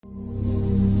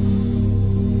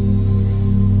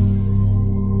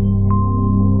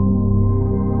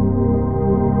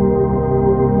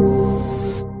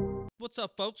What's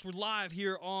up, folks? We're live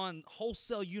here on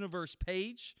Wholesale Universe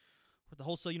page with the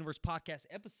Wholesale Universe podcast,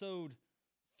 episode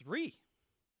 3.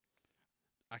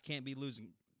 I can't be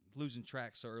losing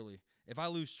track so early. If I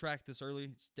lose track this early,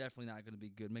 it's definitely not going to be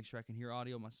good. Make sure I can hear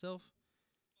audio myself.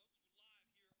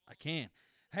 I can.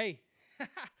 Hey,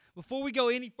 before we go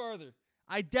any further,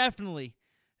 I definitely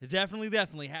have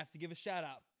to give a shout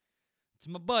out to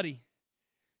my buddy,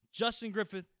 Justin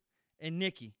Griffith and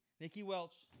Nikki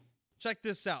Welch. Check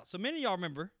this out. So many of y'all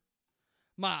remember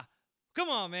my "Come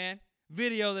on, man"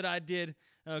 video that I did,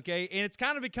 okay? And it's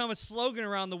kind of become a slogan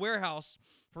around the warehouse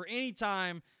for any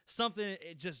time something,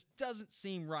 it just doesn't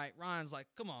seem right. Ryan's like,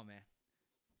 "Come on, man.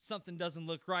 Something doesn't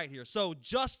look right here." So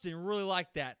Justin really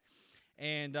liked that.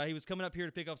 And he was coming up here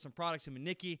to pick up some products, him and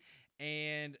Nikki,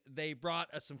 and they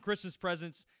brought us some Christmas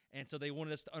presents, and so they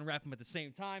wanted us to unwrap them at the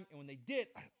same time. And when they did,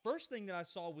 first thing that I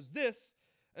saw was this,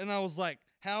 and I was like,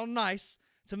 how nice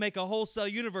to make a Wholesale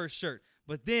Universe shirt.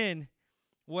 But then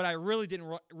what I really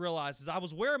didn't realize is I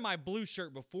was wearing my blue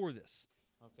shirt before this,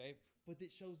 okay? But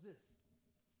it shows this.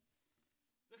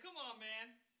 So come on,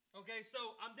 man. Okay, so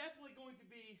I'm definitely going to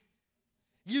be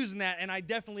using that, and I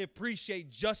definitely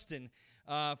appreciate Justin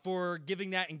for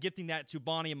giving that and gifting that to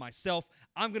Bonnie and myself.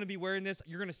 I'm going to be wearing this.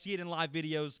 You're going to see it in live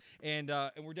videos, and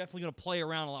we're definitely going to play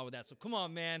around a lot with that. So come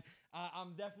on, man.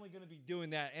 I'm definitely going to be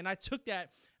doing that. And I took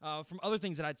that from other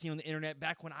things that I'd seen on the internet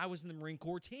back when I was in the Marine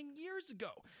Corps 10 years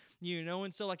ago, you know?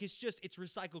 And so, like, it's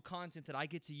recycled content that I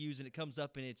get to use, and it comes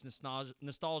up, and it's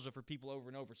nostalgia for people over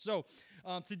and over. So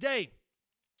today,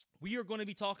 we are going to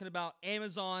be talking about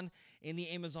Amazon and the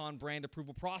Amazon brand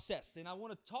approval process. And I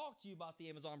want to talk to you about the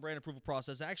Amazon brand approval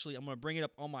process. Actually, I'm going to bring it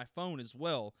up on my phone as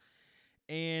well.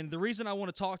 And the reason I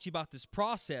want to talk to you about this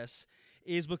process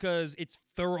is because it's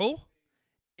thorough.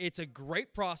 It's a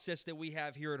great process that we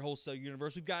have here at Wholesale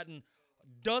Universe. We've gotten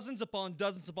dozens upon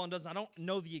dozens upon dozens. I don't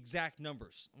know the exact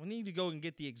numbers. We need to go and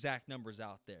get the exact numbers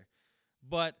out there.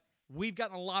 But we've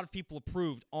gotten a lot of people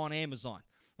approved on Amazon.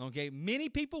 Okay, many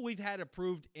people we've had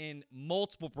approved in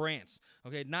multiple brands,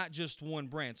 okay, not just one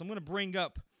brand. So I'm going to bring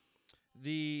up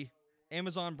the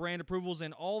Amazon brand approvals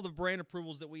and all the brand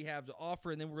approvals that we have to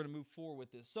offer, and then we're going to move forward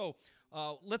with this. So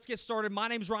let's get started. My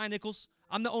name is Ryan Nichols.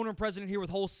 I'm the owner and president here with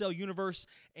Wholesale Universe,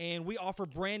 and we offer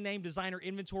brand name designer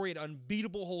inventory at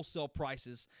unbeatable wholesale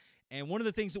prices. And one of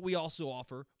the things that we also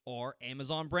offer are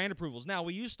Amazon brand approvals. Now,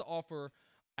 we used to offer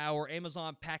our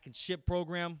Amazon pack and ship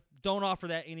program. Don't offer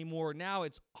that anymore. Now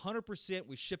it's 100%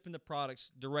 we shipping the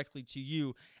products directly to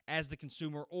you as the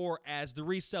consumer or as the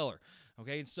reseller.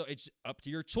 Okay, and so it's up to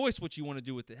your choice what you want to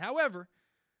do with it. However,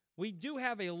 we do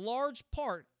have a large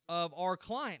part of our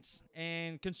clients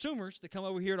and consumers that come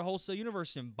over here to Wholesale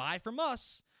Universe and buy from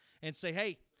us and say,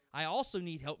 hey, I also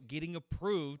need help getting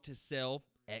approved to sell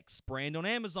X brand on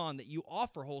Amazon that you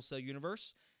offer, Wholesale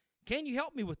Universe. Can you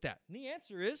help me with that? And the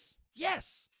answer is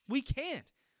yes, we can.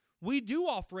 We do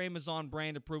offer Amazon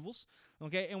brand approvals,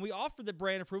 okay? And we offer the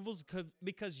brand approvals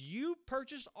because you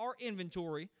purchase our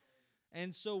inventory,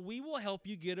 and so we will help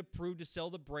you get approved to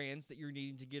sell the brands that you're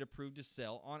needing to get approved to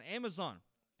sell on Amazon.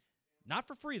 Not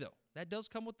for free, though. That does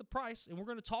come with the price, and we're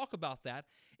going to talk about that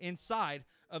inside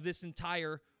of this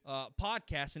entire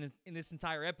podcast and in this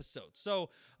entire episode.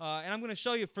 So, and I'm going to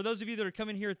show you, for those of you that are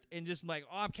coming here and just like,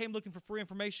 oh, I came looking for free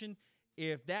information,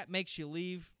 if that makes you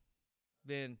leave,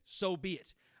 then so be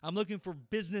it. I'm looking for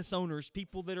business owners,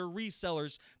 people that are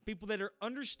resellers, people that are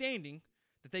understanding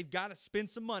that they've got to spend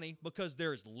some money because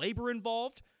there is labor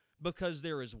involved, because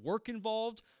there is work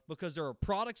involved, because there are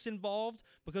products involved,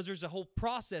 because there's a whole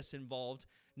process involved,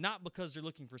 not because they're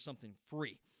looking for something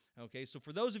free. Okay, so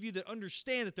for those of you that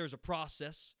understand that there's a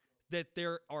process, that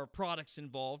there are products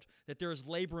involved, that there is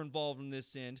labor involved on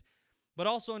this end, but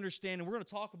also understand, and we're going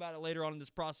to talk about it later on in this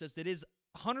process, that is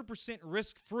 100%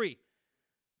 risk-free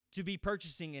to be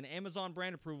purchasing an Amazon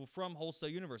brand approval from Wholesale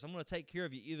Universe. I'm going to take care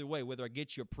of you either way, whether I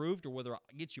get you approved or whether I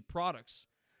get you products.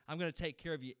 I'm going to take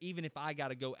care of you even if I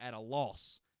got to go at a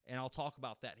loss, and I'll talk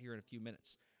about that here in a few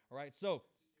minutes. All right, so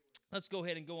let's go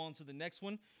ahead and go on to the next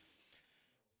one.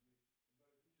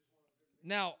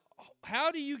 Now, how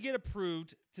do you get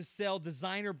approved to sell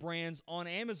designer brands on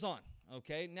Amazon?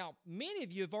 Okay, now, many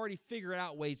of you have already figured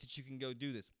out ways that you can go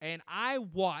do this, and I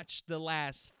watched the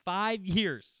last 5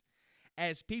 years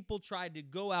as people tried to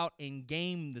go out and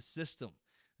game the system.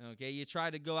 Okay, you try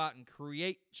to go out and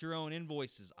create your own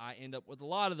invoices. I end up with a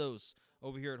lot of those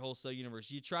over here at Wholesale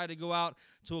Universe. You try to go out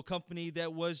to a company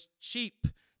that was cheap,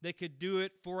 that could do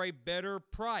it for a better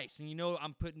price. And you know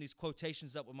I'm putting these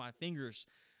quotations up with my fingers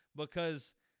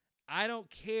because I don't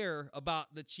care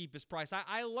about the cheapest price.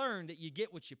 I learned that you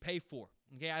get what you pay for.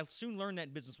 Okay, I soon learned that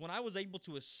in business. When I was able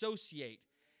to associate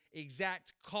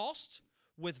exact cost,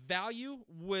 with value,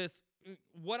 with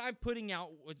what I'm putting out.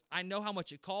 I know how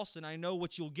much it costs, and I know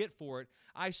what you'll get for it.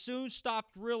 I soon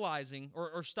stopped realizing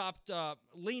or stopped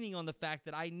leaning on the fact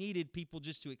that I needed people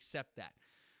just to accept that.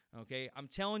 Okay, I'm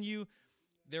telling you,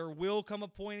 there will come a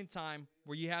point in time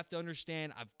where you have to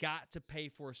understand I've got to pay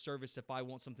for a service if I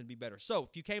want something to be better. So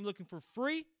if you came looking for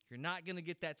free, you're not going to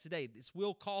get that today. This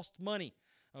will cost money,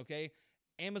 okay?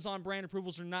 Amazon brand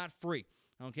approvals are not free,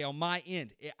 okay, on my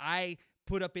end. I'm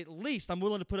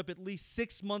willing to put up at least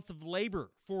 6 months of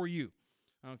labor for you,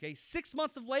 okay? 6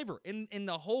 months of labor in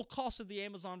the whole cost of the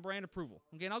Amazon brand approval,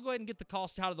 okay? And I'll go ahead and get the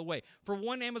cost out of the way. For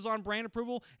one Amazon brand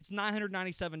approval, it's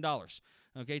 $997,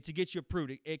 okay, to get you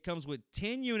approved. It comes with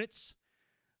 10 units,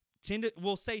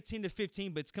 we'll say 10 to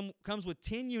 15, but it comes with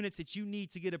 10 units that you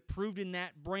need to get approved in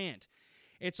that brand.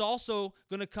 It's also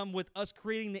going to come with us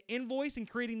creating the invoice and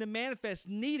creating the manifest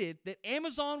needed that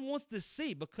Amazon wants to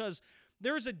see, because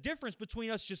there is a difference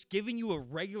between us just giving you a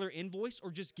regular invoice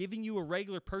or just giving you a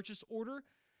regular purchase order,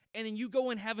 and then you go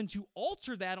and having to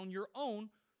alter that on your own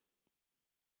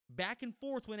back and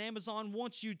forth when Amazon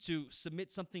wants you to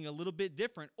submit something a little bit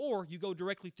different, or you go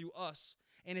directly through us.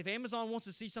 And if Amazon wants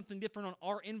to see something different on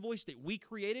our invoice that we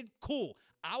created, cool.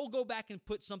 I will go back and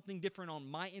put something different on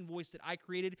my invoice that I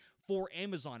created for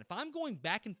Amazon. If I'm going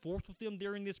back and forth with them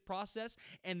during this process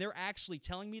and they're actually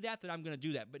telling me that I'm going to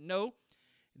do that. But no,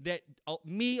 that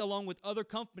me along with other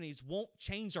companies won't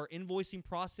change our invoicing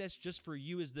process just for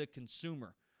you as the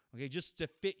consumer, okay, just to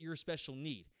fit your special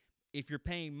need. If you're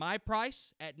paying my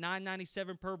price at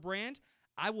 $997 per brand,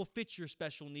 I will fit your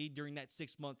special need during that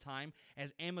 6-month time,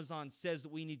 as Amazon says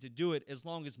that we need to do it, as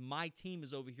long as my team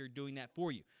is over here doing that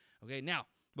for you. Okay, now,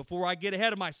 before I get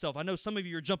ahead of myself, I know some of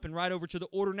you are jumping right over to the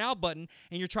Order Now button,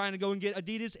 and you're trying to go and get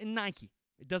Adidas and Nike.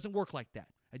 It doesn't work like that.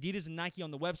 Adidas and Nike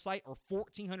on the website are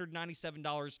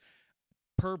 $1,497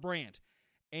 per brand.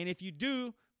 And if you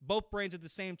do both brands at the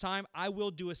same time, I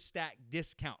will do a stack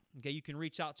discount. Okay, you can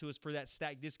reach out to us for that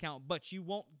stack discount, but you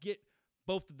won't get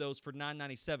both of those for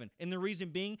 $997. And the reason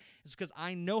being is because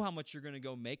I know how much you're going to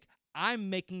go make.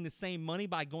 I'm making the same money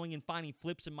by going and finding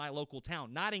flips in my local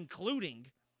town, not including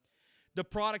the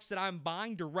products that I'm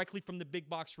buying directly from the big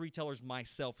box retailers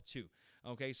myself too.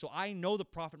 Okay, so I know the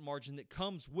profit margin that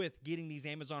comes with getting these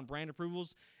Amazon brand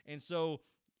approvals. And so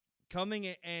coming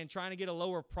and trying to get a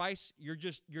lower price,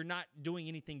 you're not doing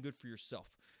anything good for yourself.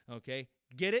 Okay,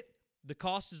 get it? The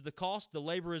cost is the cost. The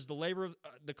labor is the labor.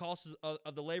 The cost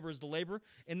of the labor is the labor.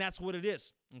 And that's what it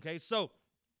is. Okay, so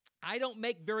I don't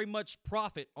make very much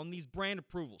profit on these brand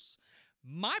approvals.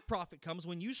 My profit comes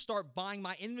when you start buying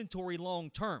my inventory long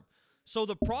term. So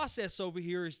the process over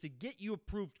here is to get you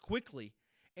approved quickly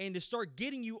and to start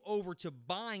getting you over to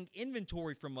buying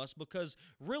inventory from us, because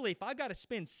really, if I've got to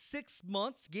spend 6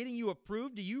 months getting you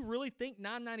approved, do you really think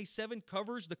 $997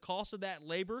 covers the cost of that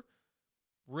labor?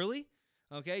 Really?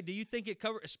 Okay, do you think it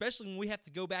covers, especially when we have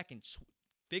to go back and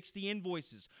fix the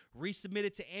invoices, resubmit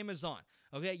it to Amazon?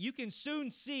 Okay, you can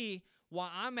soon see why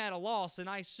I'm at a loss, and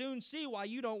I soon see why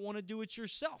you don't want to do it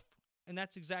yourself. And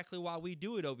that's exactly why we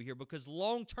do it over here, because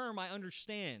long term, I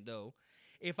understand, though,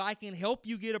 if I can help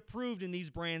you get approved in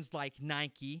these brands like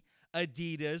Nike,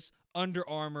 Adidas, Under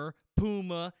Armour,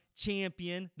 Puma,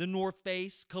 Champion, the North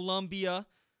Face, Columbia,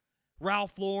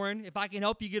 Ralph Lauren, if I can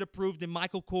help you get approved in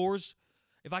Michael Kors,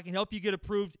 if I can help you get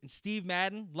approved in Steve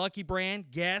Madden, Lucky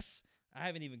Brand, Guess, I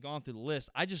haven't even gone through the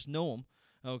list. I just know them,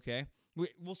 okay?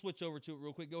 We'll switch over to it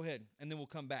real quick. Go ahead, and then we'll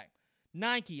come back.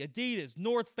 Nike, Adidas,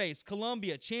 North Face,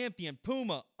 Columbia, Champion,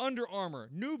 Puma, Under Armour,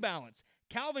 New Balance,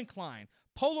 Calvin Klein,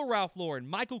 Polo Ralph Lauren,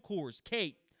 Michael Kors,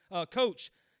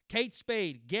 Coach, Kate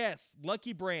Spade, Guess,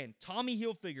 Lucky Brand, Tommy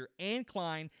Hilfiger, Anne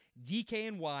Klein,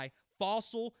 DKNY,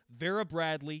 Fossil, Vera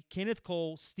Bradley, Kenneth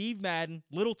Cole, Steve Madden,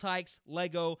 Little Tykes,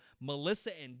 Lego,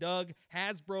 Melissa and Doug,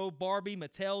 Hasbro, Barbie,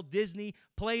 Mattel, Disney,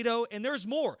 Play-Doh, and there's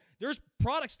more. There's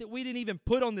products that we didn't even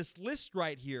put on this list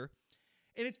right here,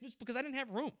 and it's just because I didn't have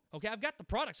room. Okay, I've got the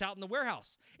products out in the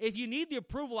warehouse. If you need the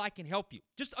approval, I can help you.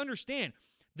 Just understand,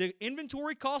 the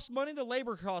inventory costs money, the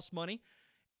labor costs money,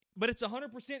 but it's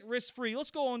 100% risk-free.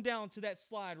 Let's go on down to that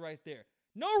slide right there.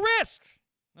 No risk,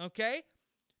 okay?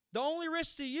 The only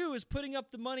risk to you is putting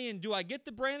up the money and do I get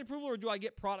the brand approval or do I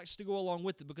get products to go along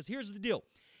with it? Because here's the deal.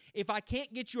 If I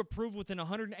can't get you approved within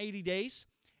 180 days,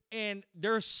 and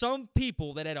there are some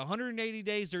people that at 180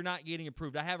 days they're not getting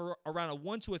approved. I have around a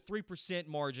 1 to 3%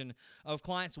 margin of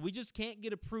clients we just can't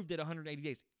get approved at 180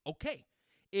 days. Okay.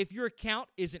 If your account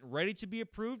isn't ready to be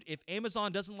approved, if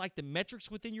Amazon doesn't like the metrics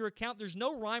within your account, there's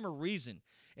no rhyme or reason.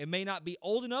 It may not be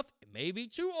old enough. It may be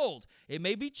too old. It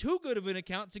may be too good of an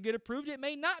account to get approved. It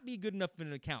may not be good enough of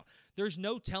an account. There's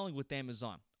no telling with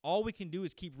Amazon. All we can do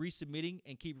is keep resubmitting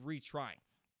and keep retrying.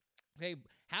 Okay.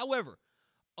 However,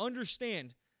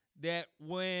 understand that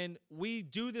when we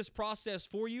do this process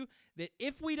for you, that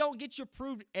if we don't get you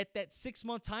approved at that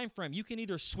 6-month time frame, you can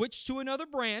either switch to another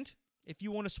brand if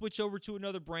you want to switch over to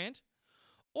another brand,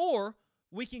 or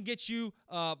we can get you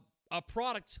a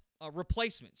product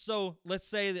replacement. So let's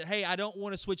say that, hey, I don't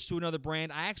want to switch to another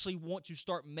brand. I actually want to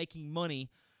start making money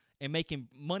and making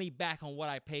money back on what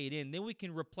I paid in. Then we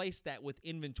can replace that with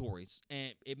inventories.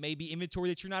 And it may be inventory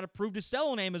that you're not approved to sell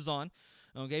on Amazon,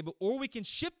 okay? Or we can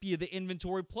ship you the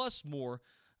inventory plus more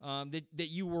that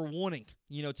you were wanting,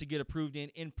 to get approved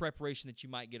in preparation that you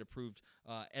might get approved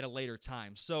at a later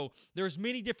time. So there's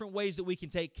many different ways that we can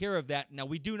take care of that. Now,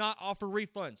 we do not offer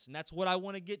refunds, and that's what I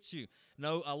want to get to.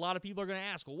 A lot of people are going to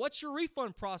ask, well, what's your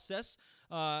refund process?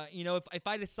 If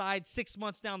I decide 6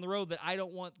 months down the road that I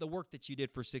don't want the work that you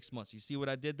did for 6 months. You see what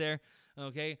I did there?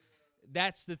 Okay,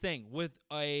 that's the thing. With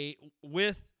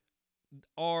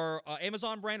our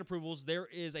Amazon brand approvals, there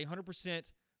is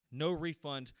 100% no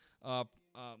refund,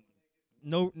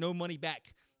 no money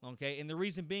back. Okay, and the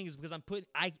reason being is because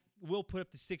I will put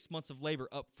up to 6 months of labor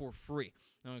up for free.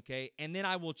 Okay, and then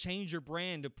I will change your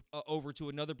brand over to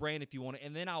another brand if you want it,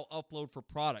 and then I'll upload for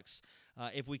products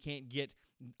if we can't get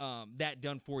that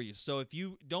done for you. So if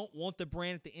you don't want the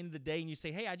brand at the end of the day and you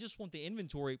say, hey, I just want the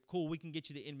inventory, cool, we can get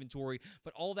you the inventory,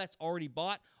 but all that's already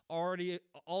bought, all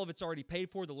of it's already paid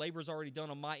for, the labor's already done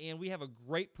on my end. We have a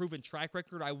great proven track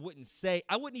record. I wouldn't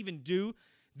even do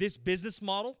this business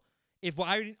model if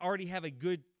I didn't already have a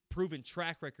good proven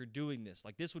track record doing this.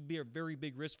 Like, this would be a very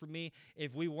big risk for me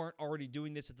if we weren't already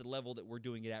doing this at the level that we're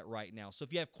doing it at right now. So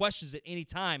if you have questions at any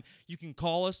time, you can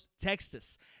call us, text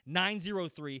us,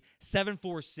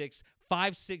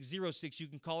 903-746-5606. You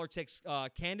can call or text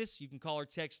Candace, you can call or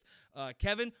text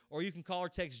Kevin, or you can call or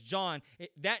text John.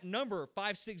 That number,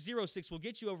 5606, will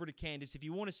get you over to Candace. If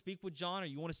you want to speak with John or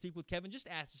you want to speak with Kevin, just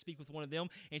ask to speak with one of them,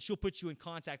 and she'll put you in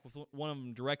contact with one of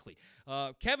them directly.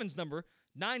 Kevin's number,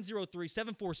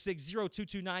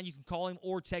 903-746-0229. You can call him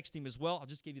or text him as well. I'll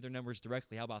just give you their numbers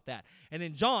directly. How about that? And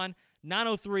then John,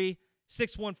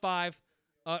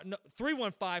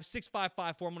 903-615-315-6554.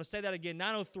 I'm going to say that again,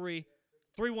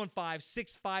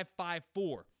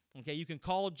 903-315-6554. Okay, you can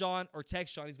call John or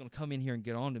text John. He's going to come in here and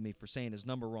get on to me for saying his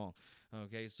number wrong.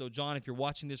 Okay, so John, if you're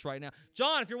watching this right now,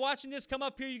 John, if you're watching this, come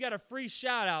up here. You got a free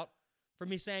shout out for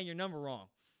me saying your number wrong.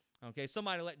 Okay,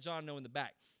 somebody let John know in the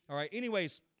back. All right,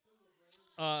 anyways,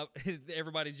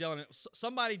 everybody's yelling.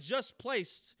 Somebody just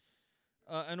placed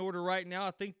an order right now.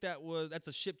 I think that's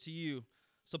a ship to you.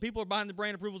 So people are buying the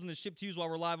brand approvals and the ship to yous while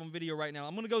we're live on video right now.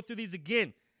 I'm going to go through these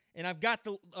again, and I've got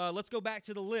let's go back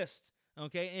to the list.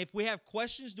 Okay, and if we have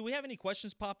questions, do we have any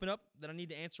questions popping up that I need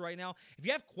to answer right now? If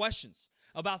you have questions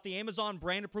about the Amazon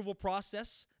brand approval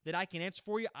process that I can answer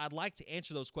for you, I'd like to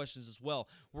answer those questions as well.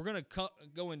 We're going to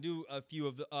go and do a few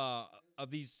of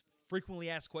these frequently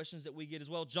asked questions that we get as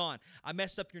well. John, I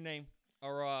messed up your name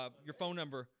or your phone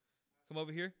number. Come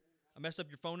over here. I messed up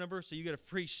your phone number, so you get a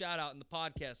free shout out in the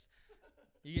podcast.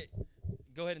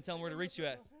 Go ahead and tell them where to reach you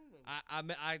at.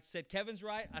 I said Kevin's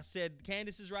right. I said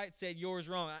Candace is right. Said yours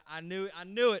wrong. I knew it. I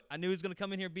knew he was going to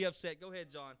come in here and be upset. Go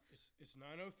ahead, John. It's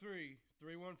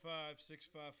 903-315-6554.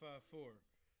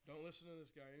 Don't listen to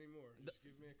this guy anymore. Just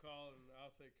give me a call and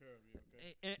I'll take care of you.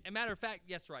 Okay? A matter of fact,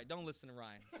 yes, right. Don't listen to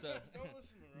Ryan. So don't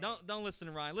listen to Ryan. Don't listen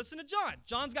to Ryan. Listen to John.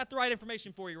 John's got the right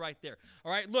information for you right there.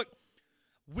 All right, look.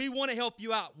 We want to help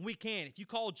you out. We can. If you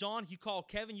call John, if you call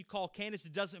Kevin, you call Candace,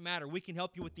 it doesn't matter. We can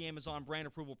help you with the Amazon brand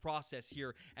approval process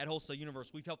here at Wholesale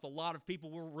Universe. We've helped a lot of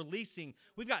people.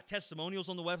 We've got testimonials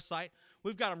on the website.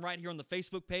 We've got them right here on the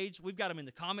Facebook page. We've got them in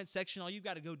the comment section. All you've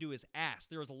got to go do is ask.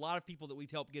 There's a lot of people that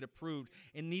we've helped get approved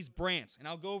in these brands. And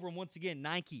I'll go over them once again.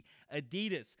 Nike,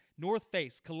 Adidas, North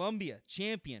Face, Columbia,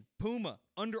 Champion, Puma,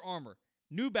 Under Armour,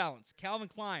 New Balance, Calvin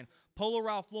Klein, Polo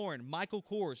Ralph Lauren, Michael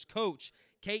Kors, Coach,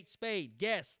 Kate Spade,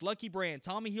 Guess, Lucky Brand,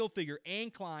 Tommy Hilfiger, Anne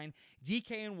Klein,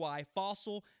 DKNY,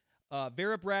 Fossil,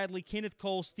 Vera Bradley, Kenneth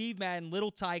Cole, Steve Madden,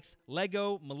 Little Tykes,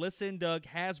 Lego, Melissa and Doug,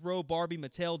 Hasbro, Barbie,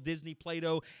 Mattel, Disney,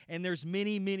 Play-Doh, and there's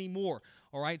many, many more.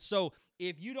 All right, so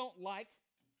if you don't like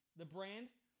the brand,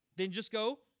 then just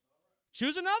go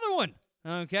choose another one,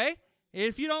 okay?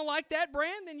 If you don't like that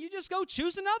brand, then you just go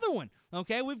choose another one,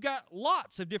 okay? We've got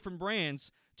lots of different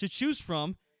brands to choose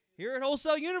from here at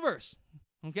Wholesale Universe.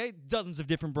 Okay, dozens of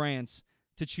different brands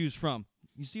to choose from.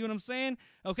 You see what I'm saying?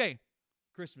 Okay,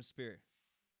 Christmas spirit.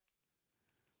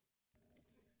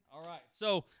 All right,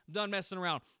 so I'm done messing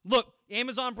around. Look,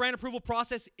 Amazon brand approval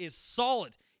process is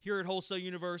solid here at Wholesale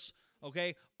Universe.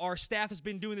 Okay, our staff has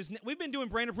been doing this. We've been doing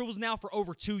brand approvals now for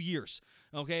over 2 years.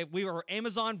 Okay, we are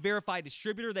Amazon verified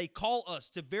distributor. They call us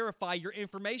to verify your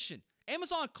information.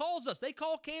 Amazon calls us. They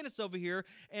call Candace over here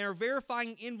and are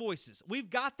verifying invoices. We've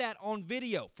got that on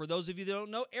video. For those of you that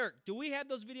don't know, Eric, do we have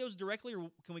those videos directly, or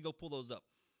can we go pull those up?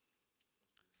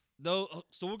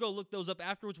 So we'll go look those up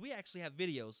afterwards. We actually have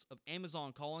videos of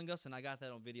Amazon calling us, and I got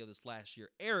that on video this last year.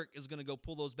 Eric is going to go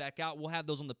pull those back out. We'll have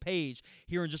those on the page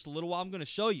here in just a little while. I'm going to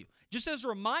show you, just as a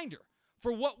reminder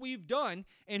for what we've done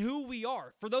and who we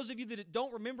are. For those of you that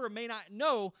don't remember or may not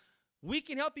know, we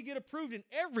can help you get approved in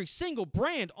every single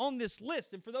brand on this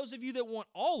list. And for those of you that want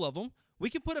all of them,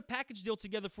 we can put a package deal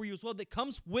together for you as well that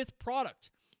comes with product.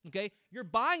 Okay? You're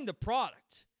buying the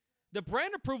product. The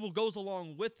brand approval goes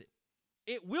along with it.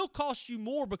 It will cost you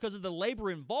more because of the labor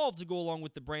involved to go along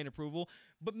with the brand approval.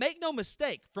 But make no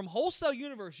mistake, from Wholesale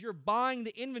Universe, you're buying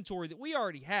the inventory that we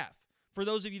already have. For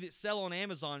those of you that sell on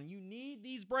Amazon, you need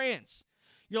these brands.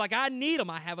 You're like, I need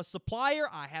them. I have a supplier.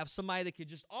 I have somebody that could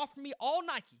just offer me all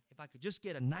Nike. If I could just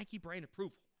get a Nike brand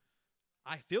approval.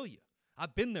 I feel you.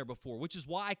 I've been there before, which is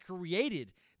why I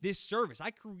created this service.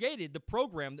 I created the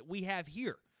program that we have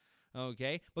here,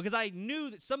 okay? Because I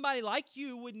knew that somebody like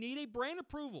you would need a brand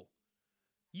approval.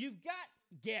 You've got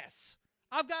guests.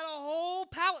 I've got a whole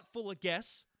pallet full of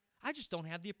guests. I just don't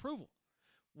have the approval.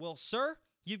 Well, sir,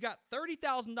 you've got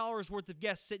 $30,000 worth of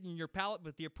guests sitting in your pallet,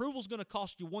 but the approval is going to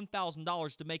cost you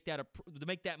 $1,000 to make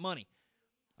that money.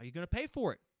 Are you going to pay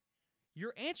for it?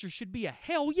 Your answer should be a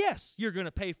hell yes. You're going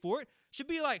to pay for it. Should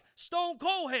be like stone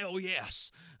cold hell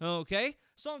yes. Okay?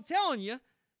 So I'm telling you,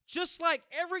 just like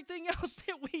everything else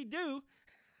that we do,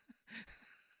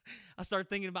 I started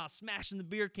thinking about smashing the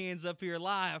beer cans up here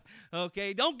live.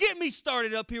 Okay? Don't get me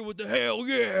started up here with the hell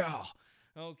yeah.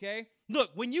 Okay?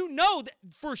 Look, when you know that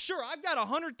for sure I've got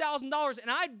 $100,000,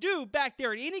 and I do back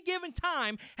there at any given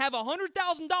time have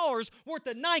 $100,000 worth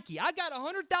of Nike. I've got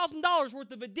 $100,000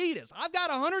 worth of Adidas. I've got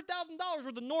 $100,000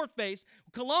 worth of North Face,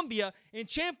 Columbia, and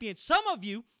Champion. Some of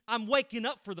you, I'm waking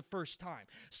up for the first time.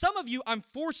 Some of you, I'm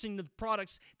forcing the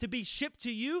products to be shipped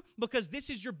to you because this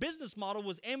is your business model,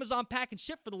 was Amazon pack and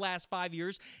ship for the last 5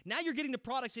 years. Now you're getting the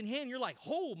products in hand. You're like,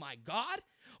 oh my God.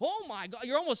 Oh my God.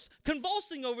 You're almost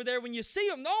convulsing over there when you see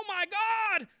them. Oh my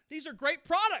God. These are great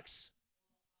products.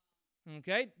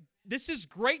 Okay. This is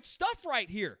great stuff right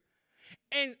here.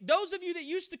 And those of you that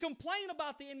used to complain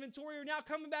about the inventory are now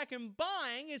coming back and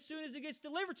buying as soon as it gets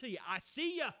delivered to you. I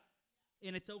see you.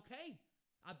 And it's okay.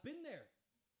 I've been there.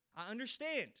 I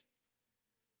understand.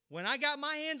 When I got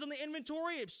my hands on the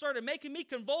inventory, it started making me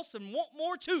convulse and want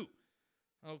more too.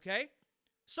 Okay?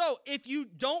 So if you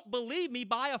don't believe me,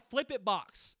 buy a Flip It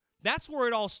box. That's where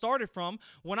it all started from.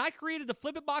 When I created the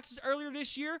Flip It boxes earlier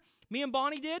this year, me and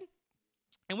Bonnie did,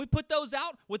 and we put those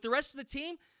out with the rest of the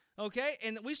team, okay?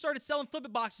 And we started selling Flip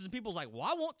It boxes, and people was like, well,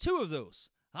 I want 2 of those.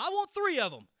 I want 3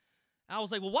 of them. And I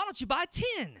was like, well, why don't you buy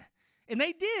 10? And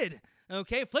they did.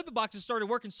 Okay, Flip It boxes started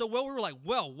working so well, we were like,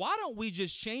 well, why don't we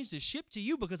just change the ship to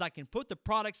you, because I can put the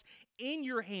products in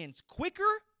your hands quicker.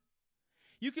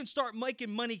 You can start making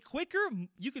money quicker.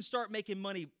 You can start making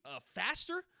money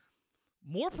faster,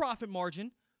 more profit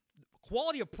margin.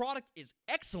 Quality of product is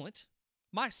excellent.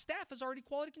 My staff has already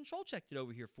quality control checked it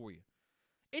over here for you.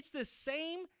 It's the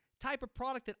same type of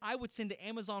product that I would send to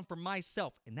Amazon for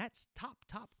myself, and that's top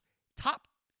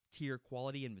tier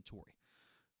quality inventory.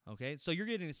 Okay, so you're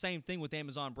getting the same thing with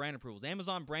Amazon brand approvals.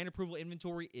 Amazon brand approval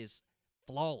inventory is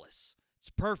flawless.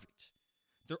 It's perfect.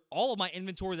 All of my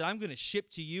inventory that I'm going to ship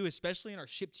to you, especially in our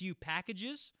ship to you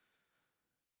packages,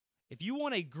 if you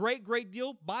want a great, great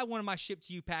deal, buy one of my ship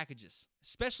to you packages,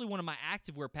 especially one of my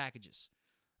activewear packages.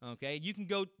 Okay, you can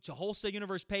go to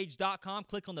wholesaleuniversepage.com,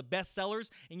 click on the best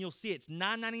sellers, and you'll see it's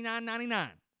 $999.99.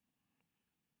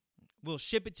 We'll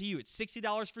ship it to you. It's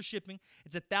 $60 for shipping.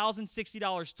 It's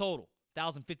 $1,060 total.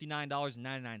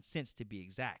 $1,059.99 to be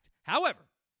exact. However,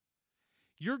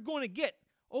 you're going to get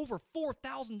over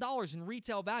 $4,000 in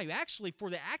retail value. Actually, for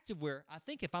the activewear, I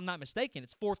think if I'm not mistaken,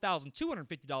 it's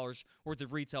 $4,250 worth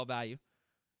of retail value.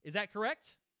 Is that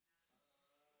correct?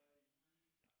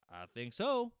 I think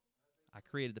so. I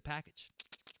created the package.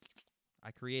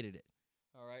 I created it.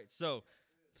 All right. So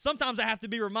sometimes I have to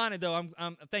be reminded, though.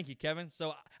 Thank you, Kevin.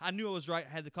 So I knew I was right.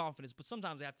 I had the confidence, but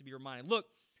sometimes I have to be reminded. Look,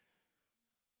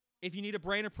 if you need a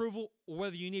brand approval, or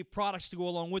whether you need products to go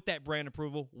along with that brand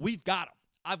approval, we've got them.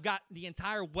 I've got the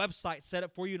entire website set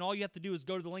up for you, and all you have to do is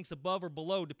go to the links above or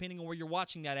below, depending on where you're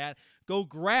watching that at. Go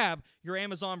grab your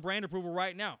Amazon brand approval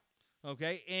right now,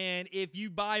 okay? And if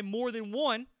you buy more than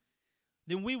one,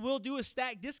 then we will do a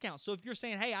stack discount. So if you're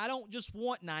saying, hey, I don't just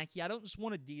want Nike, I don't just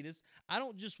want Adidas, I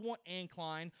don't just want Anne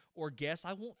Klein or Guess,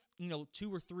 I want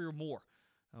 2 or 3 or more.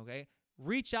 Okay,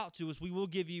 reach out to us. We will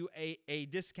give you a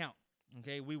discount.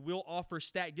 Okay, we will offer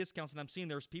stack discounts, and I'm seeing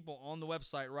there's people on the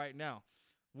website right now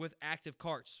with active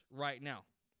carts right now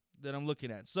that I'm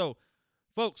looking at. So,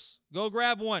 folks, go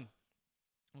grab one.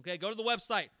 Okay, go to the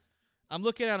website. I'm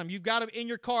looking at them. You've got them in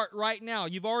your cart right now.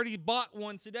 You've already bought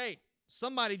one today.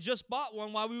 Somebody just bought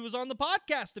one while we was on the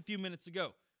podcast a few minutes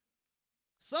ago.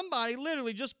 Somebody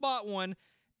literally just bought one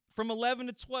from 11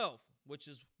 to 12, which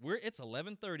is it's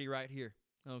 11:30 right here.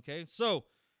 Okay, so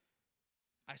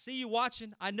I see you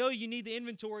watching. I know you need the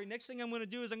inventory. Next thing I'm going to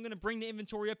do is I'm going to bring the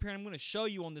inventory up here, and I'm going to show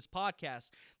you on this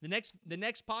podcast. The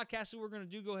next podcast that we're going to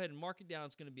do, go ahead and mark it down.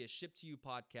 It's going to be a ship-to-you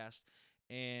podcast,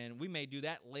 and we may do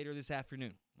that later this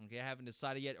afternoon. Okay, I haven't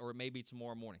decided yet, or it may be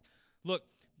tomorrow morning. Look,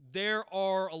 there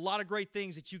are a lot of great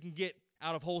things that you can get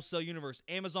out of Wholesale Universe.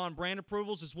 Amazon brand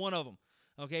approvals is one of them.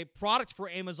 Okay, product for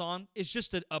Amazon is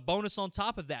just a bonus on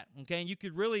top of that. Okay, and you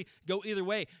could really go either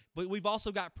way. But we've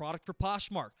also got product for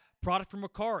Poshmark, product for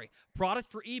Mercari, product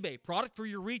for eBay, product for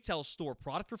your retail store,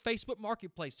 product for Facebook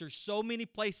Marketplace. There's so many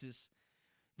places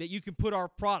that you can put our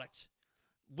product.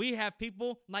 We have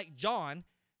people like John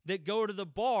that go to the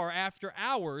bar after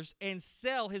hours and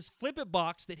sell his flip-it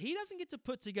box that he doesn't get to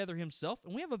put together himself.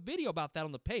 And we have a video about that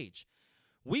on the page.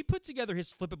 We put together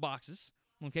his flip-it boxes,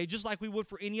 okay, just like we would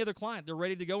for any other client. They're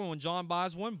ready to go, and when John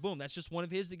buys one, boom, that's just one of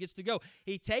his that gets to go.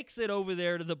 He takes it over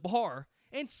there to the bar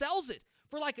and sells it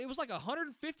for it was like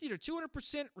 150 to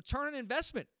 200% return on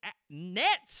investment at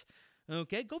net.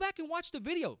 Okay, go back and watch the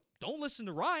video. Don't listen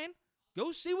to Ryan.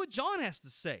 Go see what John has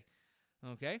to say.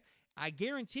 Okay, I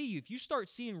guarantee you, if you start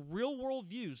seeing real-world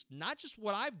views, not just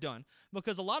what I've done,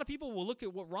 because a lot of people will look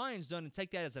at what Ryan's done and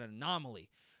take that as an anomaly.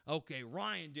 Okay,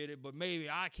 Ryan did it, but maybe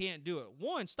I can't do it.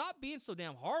 One, stop being so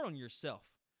damn hard on yourself.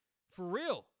 For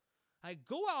real.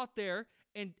 Go out there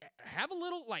and have a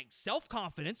little,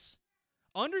 self-confidence.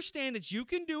 Understand that you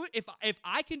can do it. If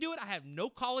I can do it, I have no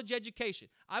college education.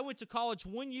 I went to college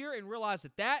 1 year and realized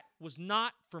that was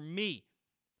not for me.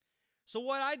 So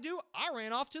what I do, I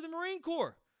ran off to the Marine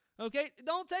Corps. Okay, it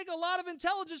don't take a lot of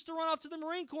intelligence to run off to the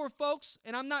Marine Corps, folks.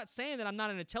 And I'm not saying that I'm not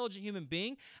an intelligent human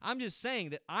being. I'm just saying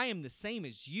that I am the same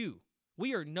as you.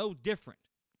 We are no different.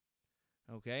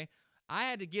 Okay, I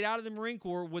had to get out of the Marine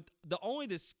Corps with only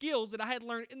the skills that I had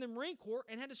learned in the Marine Corps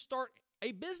and had to start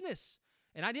a business.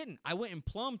 And I didn't. I went and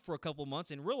plumbed for a couple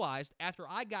months and realized after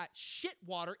I got shit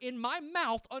water in my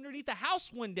mouth underneath the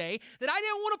house one day that I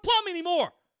didn't want to plumb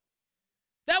anymore.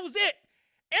 That was it.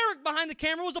 Eric behind the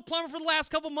camera was a plumber for the last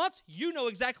couple months. You know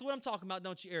exactly what I'm talking about,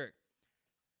 don't you, Eric?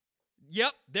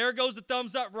 Yep, there goes the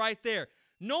thumbs up right there.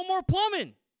 No more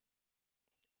plumbing.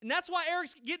 And that's why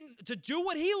Eric's getting to do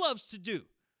what he loves to do.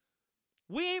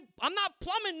 I'm not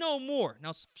plumbing no more.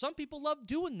 Now, some people love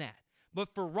doing that.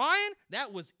 But for Ryan,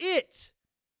 that was it.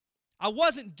 I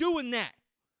wasn't doing that.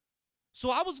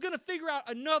 So I was going to figure out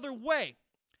another way.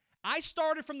 I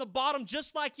started from the bottom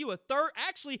just like you.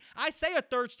 I say a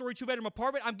third-story, two-bedroom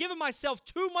apartment. I'm giving myself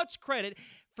too much credit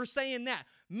for saying that.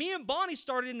 Me and Bonnie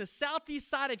started in the southeast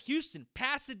side of Houston,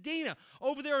 Pasadena,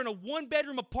 over there in a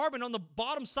one-bedroom apartment on the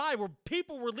bottom side where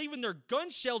people were leaving their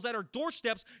gun shells at our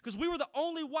doorsteps because we were the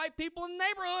only white people in the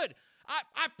neighborhood.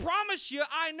 I promise you,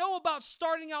 I know about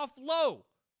starting off low.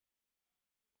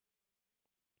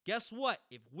 Guess what?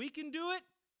 If we can do it,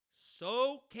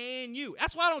 so can you.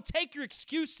 That's why I don't take your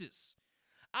excuses.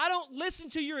 I don't listen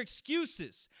to your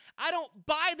excuses. I don't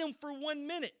buy them for 1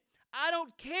 minute. I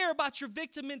don't care about your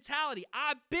victim mentality.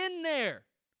 I've been there.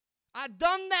 I've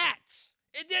done that.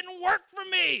 It didn't work for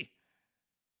me.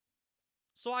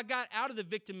 So I got out of the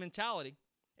victim mentality,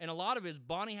 and a lot of it is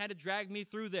Bonnie had to drag me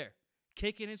through there,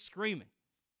 kicking and screaming.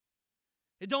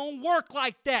 It don't work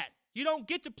like that. You don't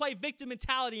get to play victim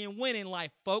mentality and win in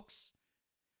life, folks.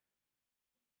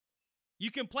 You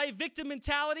can play victim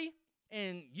mentality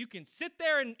and you can sit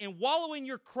there and wallow in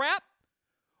your crap,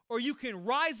 or you can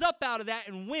rise up out of that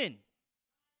and win.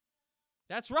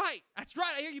 That's right. That's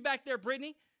right. I hear you back there,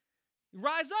 Brittany.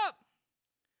 Rise up.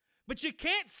 But you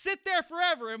can't sit there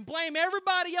forever and blame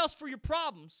everybody else for your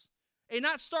problems and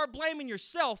not start blaming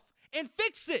yourself and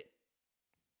fix it.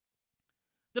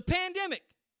 The pandemic.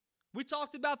 We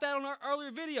talked about that on our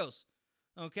earlier videos.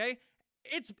 Okay?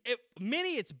 It's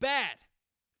bad.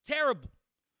 Terrible.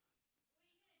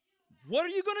 What are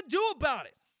you going to do about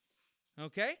it?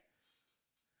 Okay?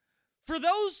 For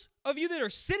those of you that are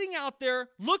sitting out there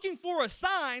looking for a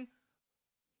sign,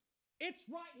 it's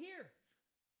right here.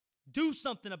 Do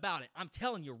something about it. I'm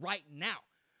telling you right now.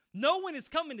 No one is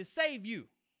coming to save you.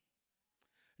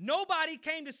 Nobody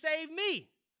came to save me.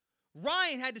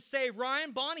 Ryan had to save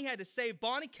Ryan. Bonnie had to save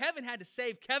Bonnie. Kevin had to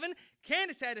save Kevin.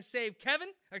 Candace had to save Kevin,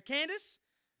 or Candace.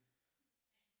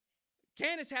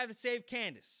 Candace had to save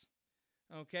Candace.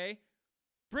 Okay?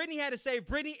 Brittany had to save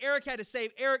Brittany. Eric had to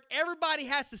save Eric. Everybody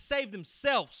has to save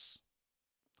themselves.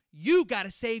 You got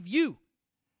to save you.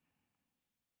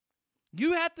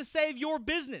 You have to save your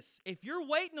business. If you're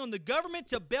waiting on the government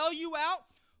to bail you out,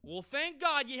 well, thank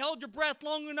God you held your breath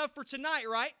long enough for tonight,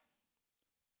 right?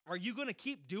 Are you going to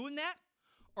keep doing that?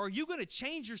 Or are you going to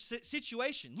change your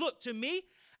situation? Look, to me,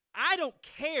 I don't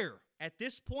care at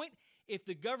this point if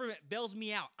the government bails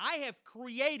me out. I have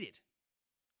created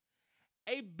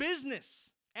a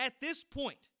business at this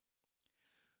point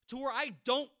to where I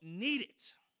don't need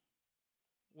it.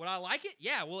 Would I like it?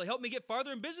 Yeah. Will it help me get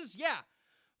farther in business? Yeah.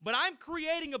 But I'm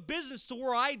creating a business to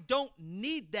where I don't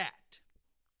need that.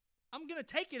 I'm going to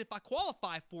take it if I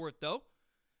qualify for it, though.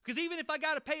 Because even if I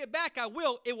got to pay it back, I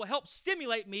will. It will help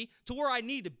stimulate me to where I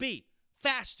need to be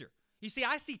faster. You see,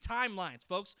 I see timelines,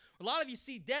 folks. A lot of you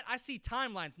see debt. I see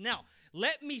timelines. Now,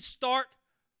 let me start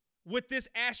with this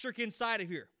asterisk inside of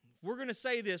here. If we're going to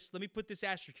say this, let me put this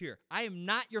asterisk here. I am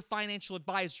not your financial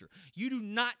advisor. You do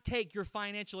not take your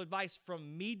financial advice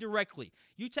from me directly.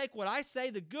 You take what I say,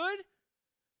 the good,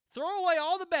 throw away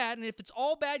all the bad, and if it's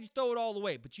all bad, you throw it all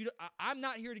away. But I'm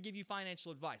not here to give you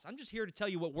financial advice. I'm just here to tell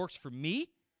you what works for me.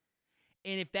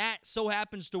 And if that so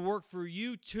happens to work for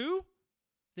you too,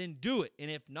 then do it. And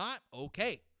if not,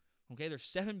 okay. Okay, there's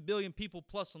 7 billion people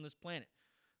plus on this planet.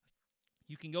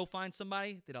 You can go find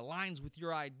somebody that aligns with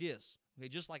your ideas. Okay,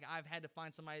 just like I've had to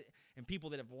find somebody and people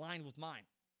that have aligned with mine.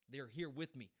 They're here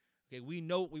with me. Okay, we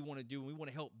know what we want to do, and we want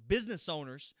to help business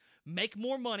owners make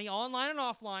more money online and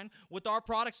offline with our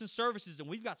products and services. And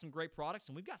we've got some great products,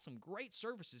 and we've got some great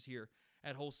services here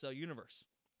at Wholesale Universe.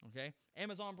 Okay,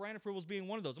 Amazon brand approvals being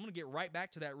one of those. I'm going to get right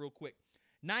back to that real quick.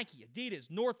 Nike,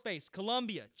 Adidas, North Face,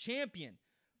 Columbia, Champion,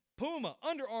 Puma,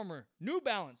 Under Armour, New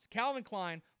Balance, Calvin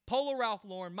Klein, Polo Ralph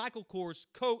Lauren, Michael Kors,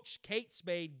 Coach, Kate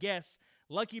Spade, Guess,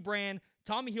 Lucky Brand,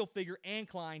 Tommy Hilfiger, Anne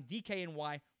Klein,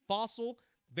 DKNY, Fossil,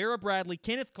 Vera Bradley,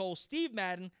 Kenneth Cole, Steve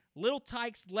Madden, Little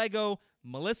Tykes, Lego,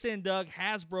 Melissa and Doug,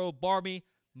 Hasbro, Barbie,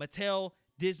 Mattel,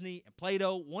 Disney, and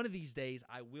Play-Doh. One of these days,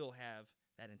 I will have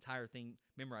that entire thing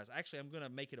memorized. Actually, I'm going to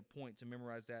make it a point to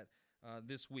memorize that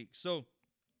this week. So,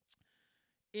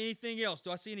 anything else?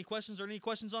 Do I see any questions or any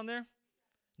questions on there?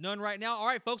 None right now? All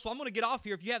right, folks. Well, I'm going to get off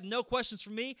here. If you have no questions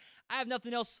for me, I have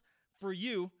nothing else for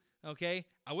you, okay?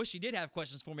 I wish you did have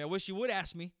questions for me. I wish you would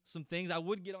ask me some things. I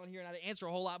would get on here and I'd answer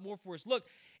a whole lot more for us. Look,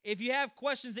 if you have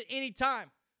questions at any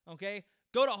time, okay,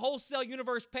 go to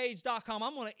wholesaleuniversepage.com.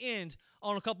 I'm going to end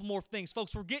on a couple more things.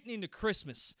 Folks, we're getting into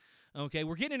Christmas. Okay,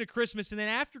 we're getting into Christmas, and then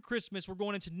after Christmas, we're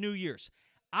going into New Year's.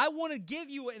 I want to give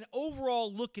you an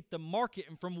overall look at the market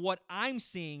and from what I'm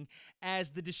seeing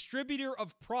as the distributor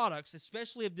of products,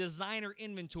 especially of designer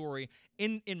inventory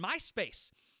in my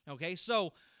space. Okay,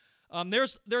 so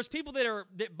there's people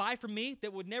that buy from me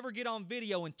that would never get on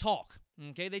video and talk.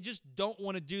 Okay, they just don't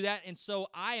want to do that, and so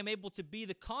I am able to be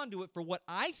the conduit for what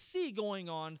I see going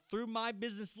on through my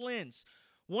business lens.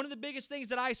 One of the biggest things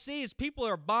that I see is people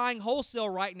are buying wholesale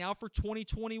right now for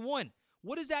 2021.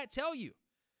 What does that tell you?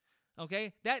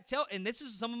 Okay, and this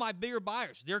is some of my bigger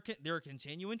buyers. They're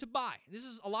continuing to buy. This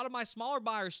is a lot of my smaller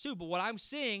buyers too, but what I'm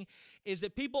seeing is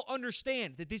that people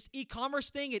understand that this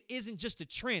e-commerce thing, it isn't just a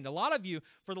trend. A lot of you,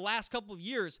 for the last couple of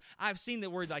years, I've seen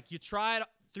that where like you try it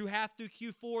through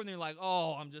Q4 and they're like,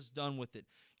 oh, I'm just done with it.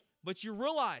 But you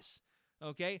realize,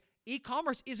 okay,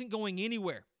 e-commerce isn't going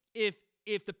anywhere.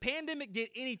 If the pandemic did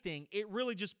anything, it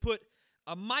really just put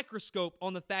a microscope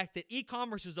on the fact that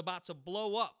e-commerce is about to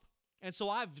blow up. And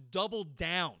so I've doubled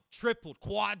down, tripled,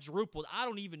 quadrupled. I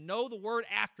don't even know the word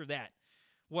after that,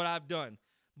 what I've done.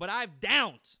 But I've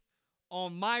downed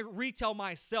on my retail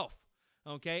myself,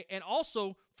 okay? And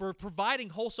also for providing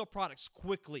wholesale products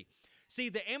quickly. See,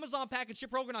 the Amazon Pack and Ship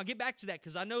program, I'll get back to that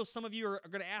because I know some of you are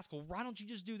going to ask, well, why don't you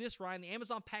just do this, Ryan? The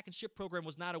Amazon Pack and Ship program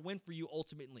was not a win for you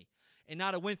ultimately and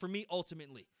not a win for me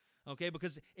ultimately, okay?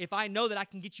 Because if I know that I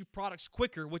can get you products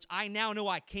quicker, which I now know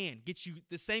I can, get you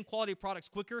the same quality of products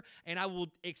quicker, and I will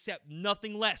accept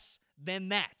nothing less than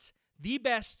that. The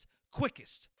best,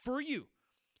 quickest for you,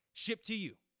 shipped to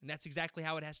you. And that's exactly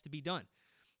how it has to be done.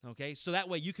 Okay, so that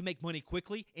way you can make money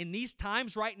quickly. In these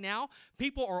times right now,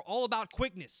 people are all about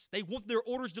quickness. They want their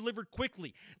orders delivered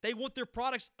quickly. They want their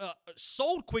products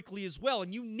sold quickly as well,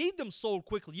 and you need them sold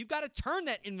quickly. You've got to turn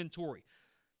that inventory.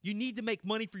 You need to make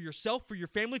money for yourself, for your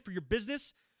family, for your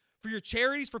business, for your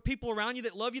charities, for people around you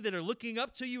that love you, that are looking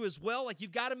up to you as well. Like,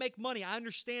 you've got to make money. I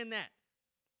understand that.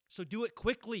 So do it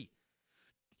quickly.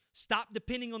 Stop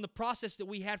depending on the process that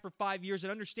we had for 5 years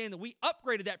and understand that we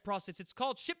upgraded that process. It's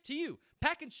called Ship to You.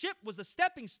 Pack and Ship was a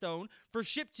stepping stone for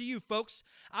Ship to You, folks.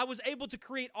 I was able to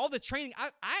create all the training.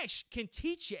 I can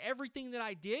teach you everything that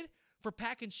I did for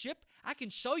Pack and Ship. I can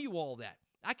show you all that.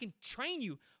 I can train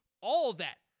you all of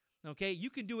that. Okay? You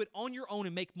can do it on your own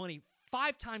and make money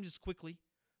 5 times as quickly.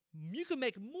 You can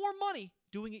make more money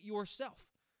doing it yourself.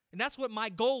 And that's what my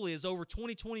goal is over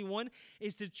 2021,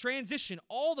 is to transition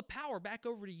all the power back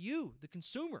over to you, the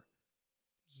consumer.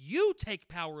 You take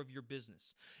power of your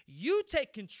business. You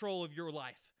take control of your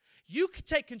life. You can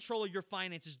take control of your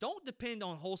finances. Don't depend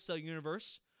on Wholesale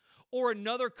Universe or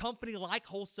another company like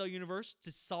Wholesale Universe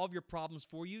to solve your problems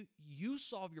for you. You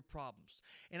solve your problems.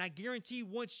 And I guarantee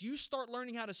once you start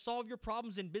learning how to solve your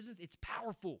problems in business, it's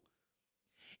powerful.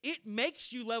 It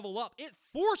makes you level up. It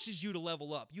forces you to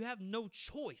level up. You have no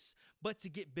choice but to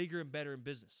get bigger and better in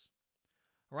business.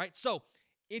 All right? So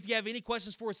if you have any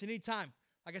questions for us at any time,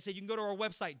 like I said, you can go to our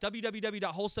website,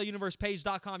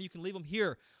 www.wholesaleuniversepage.com. You can leave them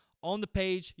here on the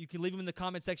page. You can leave them in the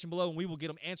comment section below, and we will get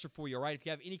them answered for you, all right? If you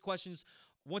have any questions,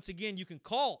 once again, you can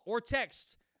call or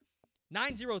text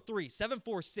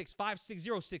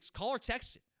 903-746-5606. Call or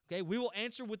text it. Okay, we will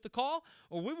answer with the call,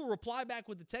 or we will reply back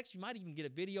with the text. You might even get a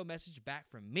video message back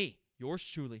from me, yours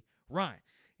truly, Ryan.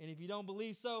 And if you don't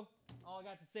believe so, all I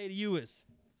got to say to you is,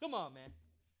 come on, man.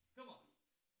 Come on.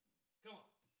 Come on.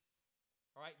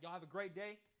 All right, y'all have a great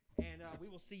day, and we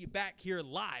will see you back here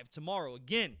live tomorrow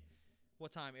again.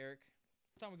 What time, Eric?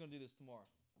 What time are we going to do this tomorrow?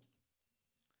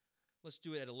 Let's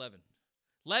do it at 11.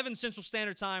 11 Central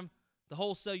Standard Time, the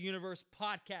Wholesale Universe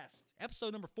podcast,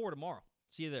 episode number 4 tomorrow.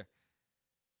 See you there.